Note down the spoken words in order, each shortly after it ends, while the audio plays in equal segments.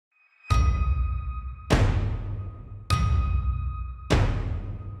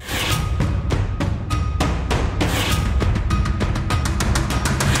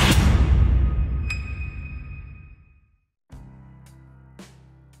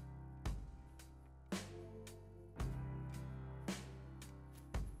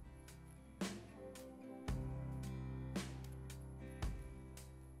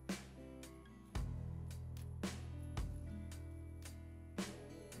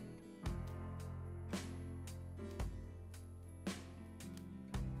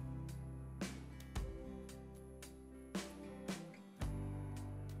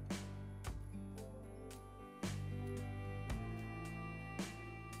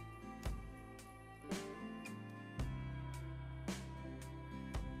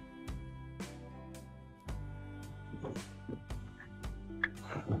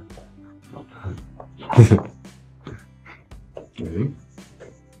Ready?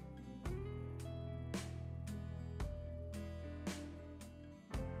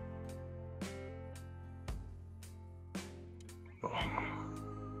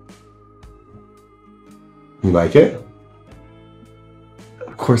 You like it?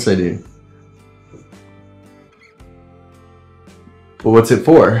 Of course I do. Well, what's it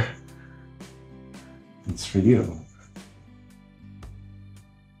for? It's for you.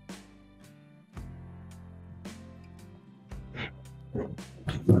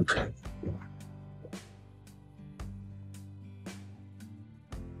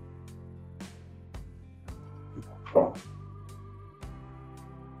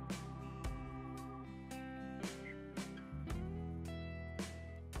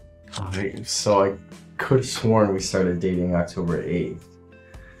 Alright, so I could have sworn we started dating October 8th.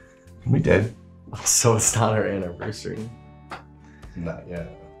 We did. So it's not our anniversary. Not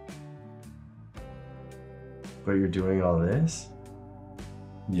yet. But you're doing all this?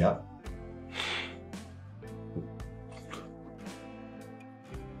 Yep.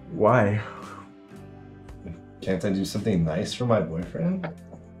 Why? Can't I do something nice for my boyfriend?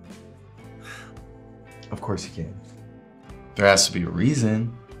 Of course you can. There has to be a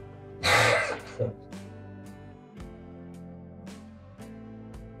reason.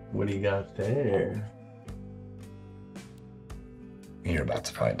 What do you got there? You're about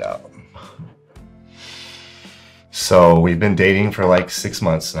to find out. So we've been dating for like 6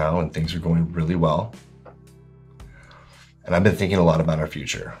 months now and things are going really well. And I've been thinking a lot about our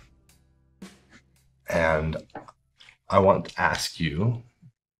future. And I want to ask you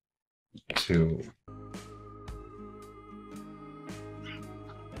to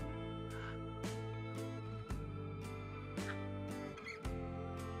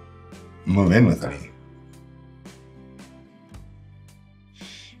move in with me.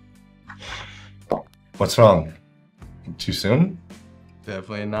 What's wrong? Too soon?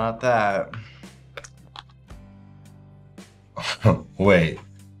 Definitely not that. Wait,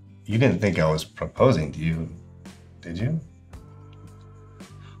 you didn't think I was proposing to you, did you?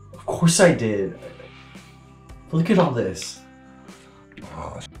 Of course I did. Look at all this.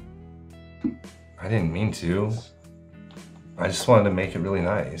 Oh, I didn't mean to. I just wanted to make it really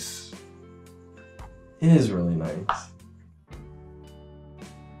nice. It is really nice.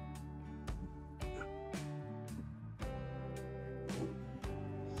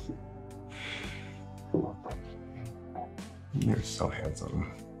 You're so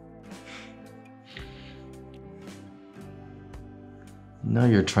handsome. Now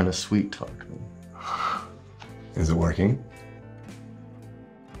you're trying to sweet talk me. Is it working?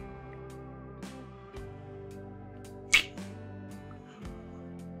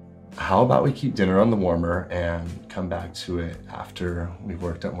 How about we keep dinner on the warmer and come back to it after we've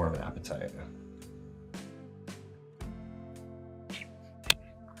worked up more of an appetite?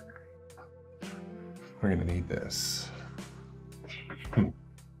 We're gonna need this.